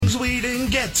news we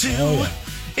didn't get to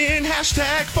in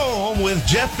hashtag form with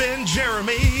Jeff and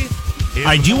Jeremy. All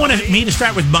right, do you want me to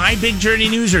start with my big Journey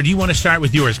news, or do you want to start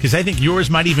with yours? Because I think yours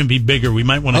might even be bigger. We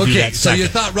might want to do that Okay, so you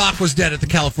thought Rock was dead at the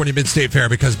California Mid-State Fair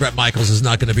because Bret Michaels is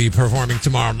not going to be performing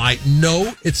tomorrow night.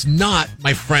 No, it's not,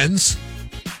 my friends.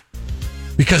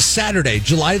 Because Saturday,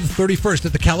 July the 31st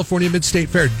at the California Mid-State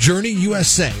Fair, Journey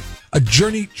USA, a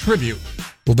Journey tribute,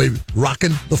 will be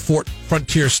rocking the Fort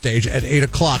Frontier stage at 8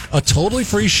 o'clock. A totally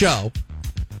free show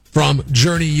from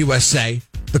Journey USA.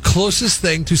 The closest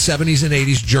thing to 70s and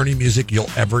 80s Journey music you'll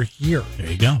ever hear. There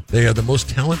you go. They are the most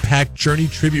talent-packed Journey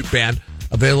tribute band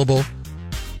available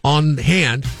on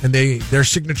hand, and their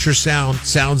signature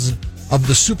sounds of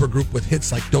the supergroup with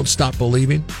hits like Don't Stop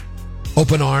Believing,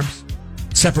 Open Arms,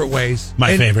 Separate Ways.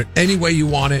 My favorite. Any Way You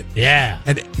Want It. Yeah.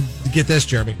 And get this,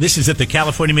 Jeremy. This is at the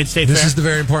California Mid-State Fair? This is the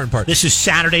very important part. This is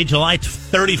Saturday, July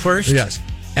 31st? Yes.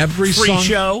 Every free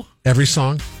show. Every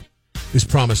song is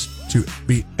promised to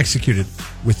be executed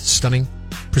with stunning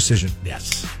precision.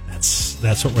 Yes,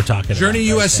 that's what we're talking about. Journey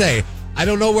USA. I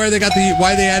don't know why they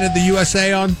added the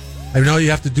USA on. I know you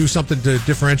have to do something to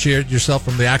differentiate yourself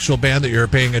from the actual band that you're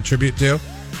paying a tribute to.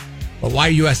 But why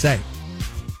USA?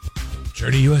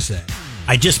 Journey USA.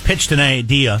 I just pitched an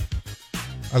idea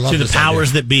I love to the this powers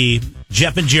idea. that be.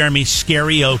 Jeff and Jeremy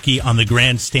karaoke on the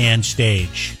grandstand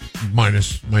stage.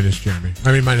 Minus Jeremy.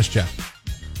 I mean, minus Jeff.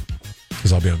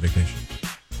 Because I'll be on vacation.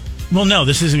 Well, no,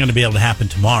 this isn't going to be able to happen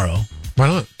tomorrow. Why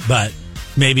not? But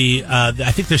maybe,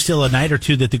 I think there's still a night or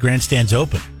two that the grandstand's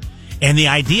open. And the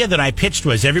idea that I pitched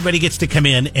was everybody gets to come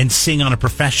in and sing on a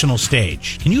professional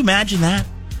stage. Can you imagine that?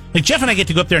 Like, Jeff and I get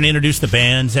to go up there and introduce the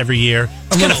bands every year.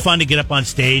 It's kind of fun to get up on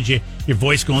stage, your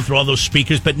voice going through all those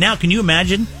speakers. But now, can you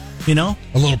imagine, a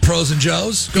little pros and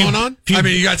Joes going on?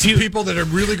 You got some people that are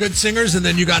really good singers, and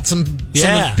then you got some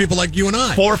people like you and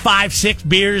I. 4, 5, 6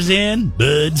 beers in,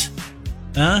 buds.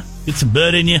 Get some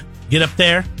bud in you. Get up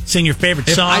there, sing your favorite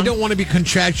song. I don't want to be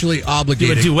contractually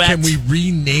obligated. Do a duet. Can we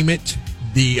rename it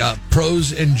the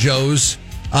Pros and Joes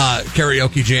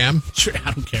Karaoke Jam? Sure,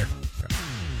 I don't care.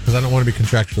 Because I don't want to be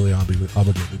contractually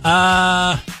obligated.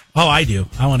 I do.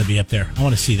 I want to be up there. I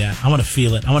want to see that. I want to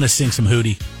feel it. I want to sing some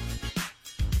Hootie.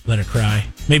 Let Her Cry.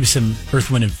 Maybe some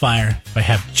Earth, Wind, and Fire. If I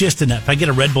have just enough. If I get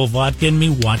a Red Bull vodka in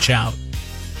me, watch out.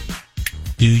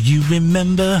 Do you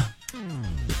remember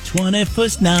the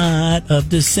 21st night of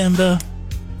December?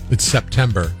 It's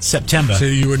September. So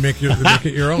you would make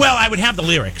it your own? Well, I would have the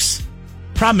lyrics.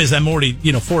 Problem is I'm already,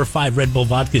 4 or 5 Red Bull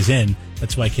vodkas in.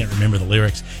 That's why I can't remember the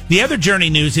lyrics. The other Journey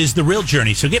news is the real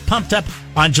Journey. So get pumped up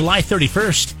on July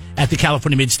 31st at the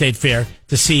California Mid-State Fair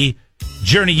to see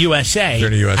Journey USA.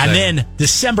 And then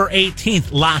December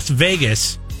 18th, Las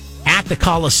Vegas at the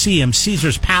Coliseum,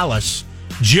 Caesar's Palace.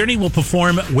 Journey will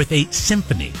perform with a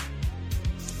symphony.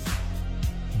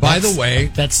 By the way,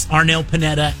 that's Arnel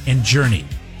Pineda and Journey.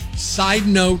 Side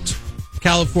note,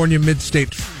 California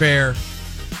Mid-State Fair,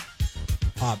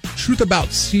 Truth About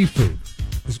Seafood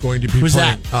is going to be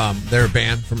playing. They're a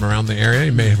band from around the area.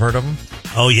 You may have heard of them.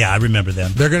 Oh, yeah, I remember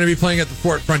them. They're going to be playing at the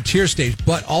Fort Frontier stage,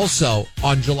 but also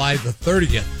on July the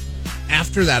 30th,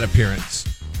 after that appearance,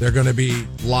 they're going to be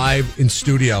live in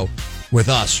studio with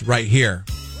us right here.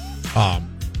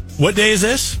 What day is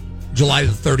this? July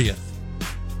the 30th.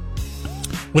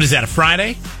 What is that, a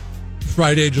Friday?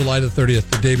 Friday, July the 30th,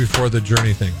 the day before the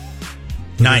Journey thing.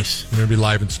 Nice. They're going to be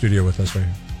live in studio with us right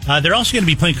here. They're also going to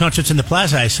be playing concerts in the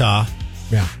Plaza, I saw.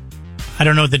 Yeah. I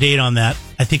don't know the date on that.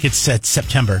 I think it's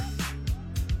September.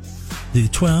 The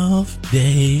 12th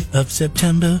day of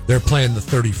September. They're playing the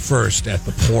 31st at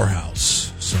the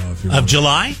Poorhouse. So if you of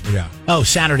July? Yeah. Oh,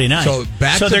 Saturday night. So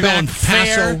they're going Paso,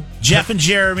 Fair, Jeff and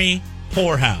Jeremy,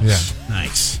 Poorhouse. Yeah.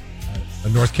 Nice. A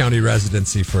North County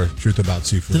residency for Truth About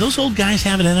Seafood. Do those old guys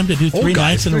have it in them to do 3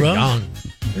 nights in a row? Young.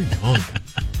 They're young.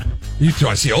 You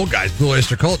want to see old guys, Blue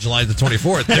Oyster Cult, July the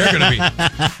 24th. They're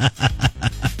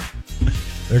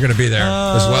going to be there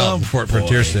as well at the Fort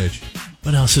Frontier stage.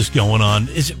 What else is going on?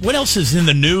 What else is in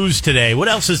the news today? What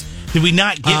else did we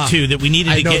not get to that we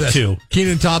needed to get to?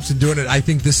 Kenan Thompson doing it. I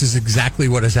think this is exactly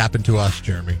what has happened to us,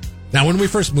 Jeremy. Now, when we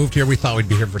first moved here, we thought we'd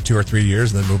be here for 2 or 3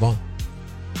 years and then move on.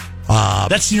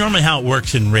 That's normally how it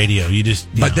works in radio.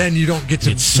 Then you don't get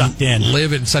to get sucked in.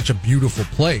 Live in such a beautiful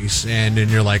place, and then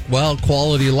you're like, well,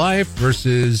 quality of life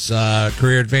versus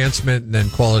career advancement, and then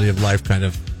quality of life kind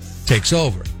of takes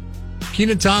over.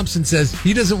 Kenan Thompson says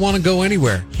he doesn't want to go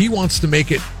anywhere. He wants to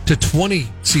make it to 20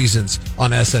 seasons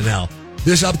on SNL.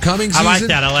 This upcoming season, I like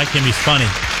that. I like him. He's funny.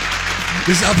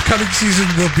 This upcoming season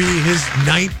will be his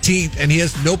 19th, and he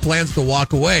has no plans to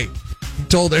walk away. He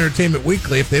told Entertainment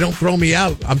Weekly, if they don't throw me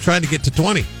out, I'm trying to get to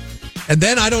 20. And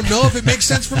then I don't know if it makes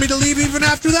sense for me to leave even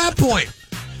after that point.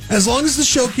 As long as the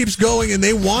show keeps going and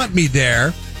they want me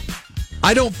there,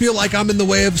 I don't feel like I'm in the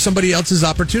way of somebody else's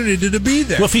opportunity to be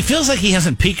there. Well, if he feels like he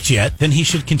hasn't peaked yet, then he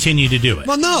should continue to do it.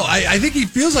 Well, no, I think he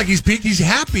feels like he's peaked. He's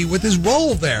happy with his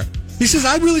role there. He says,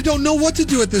 I really don't know what to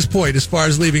do at this point as far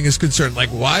as leaving is concerned. Like,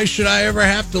 why should I ever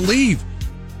have to leave?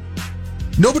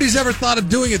 Nobody's ever thought of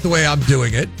doing it the way I'm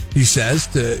doing it, he says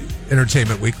to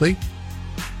Entertainment Weekly.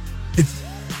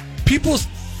 People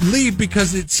leave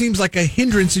because it seems like a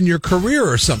hindrance in your career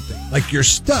or something. Like you're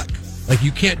stuck. Like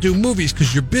you can't do movies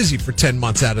because you're busy for 10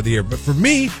 months out of the year. But for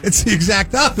me, it's the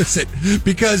exact opposite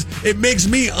because it makes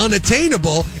me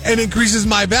unattainable and increases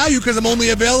my value because I'm only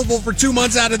available for 2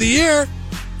 months out of the year.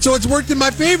 So it's worked in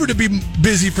my favor to be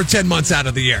busy for 10 months out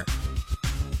of the year.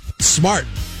 Smart.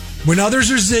 When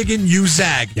others are zigging, you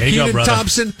zag. There you go, brother. Kenan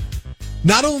Thompson,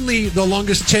 not only the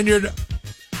longest tenured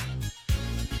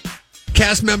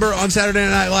cast member on Saturday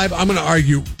Night Live, I'm going to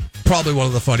argue probably one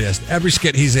of the funniest. Every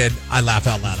skit he's in, I laugh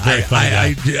out loud. Very funny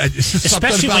guy. It's just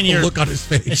something about the look on his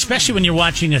face. Especially when you're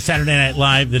watching a Saturday Night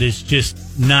Live that is just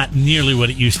not nearly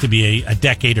what it used to be a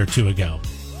decade or two ago.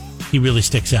 He really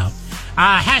sticks out.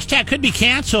 Hashtag could be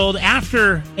canceled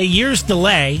after a year's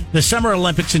delay. The Summer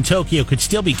Olympics in Tokyo could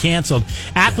still be canceled.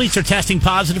 Athletes are testing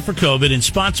positive for COVID, and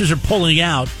sponsors are pulling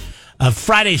out of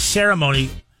Friday's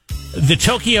ceremony. The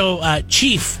Tokyo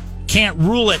chief can't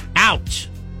rule it out.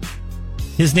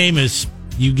 His name is,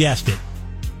 you guessed it,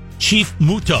 Chief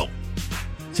Muto.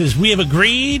 Says, we have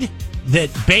agreed that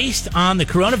based on the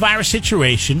coronavirus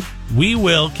situation, we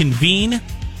will convene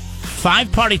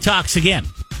 5-party talks again.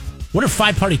 What are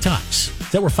 5-party talks?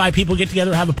 Is that where 5 people get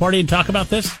together, have a party, and talk about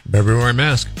this? Everyone wear a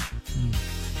mask.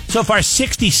 So far,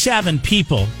 67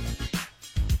 people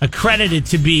accredited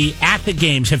to be at the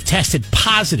games have tested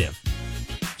positive.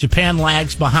 Japan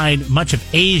lags behind much of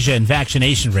Asia in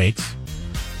vaccination rates.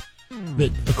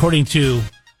 But according to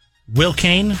Will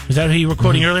Kane, is that who you were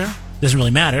quoting earlier? Doesn't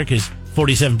really matter because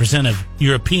 47% of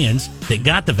Europeans that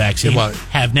got the vaccine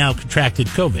have now contracted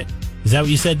COVID. Is that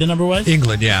what you said the number was?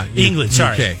 England, yeah. England,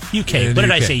 sorry. UK. What did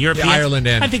I say? European? Yeah, Ireland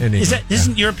and I think, and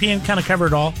isn't European kind of cover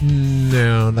it all?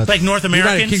 No. That's, like North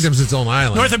Americans? United Kingdom's its own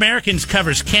island. North Americans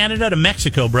covers Canada to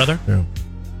Mexico, brother. Yeah.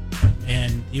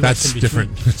 And US that's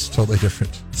different. It's totally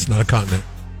different. It's not a continent.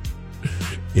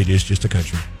 It is just a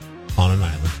country on an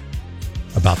island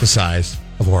about the size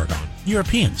of Oregon.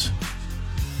 Europeans.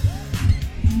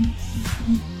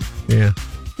 Yeah.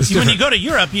 When you go to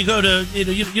Europe, you go to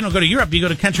you don't go to Europe. You go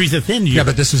to countries within Europe. Yeah,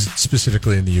 but this was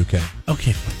specifically in the UK.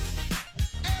 Okay.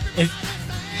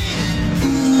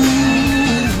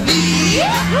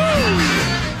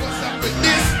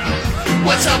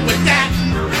 What's up with that?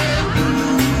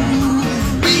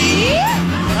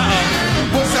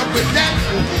 What's up with that?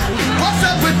 What's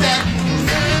up with that?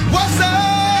 What's up?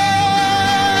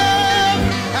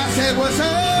 I said, what's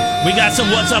up? We got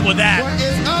some what's up with that. What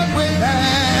is up with that?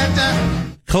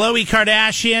 Khloe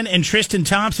Kardashian and Tristan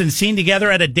Thompson seen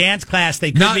together at a dance class.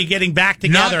 They could be getting back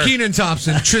together. Not Kenan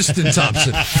Thompson, Tristan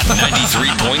Thompson.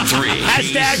 93.3.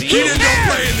 Hashtag Kenan don't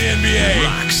play in the NBA.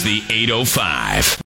 Rocks the 805.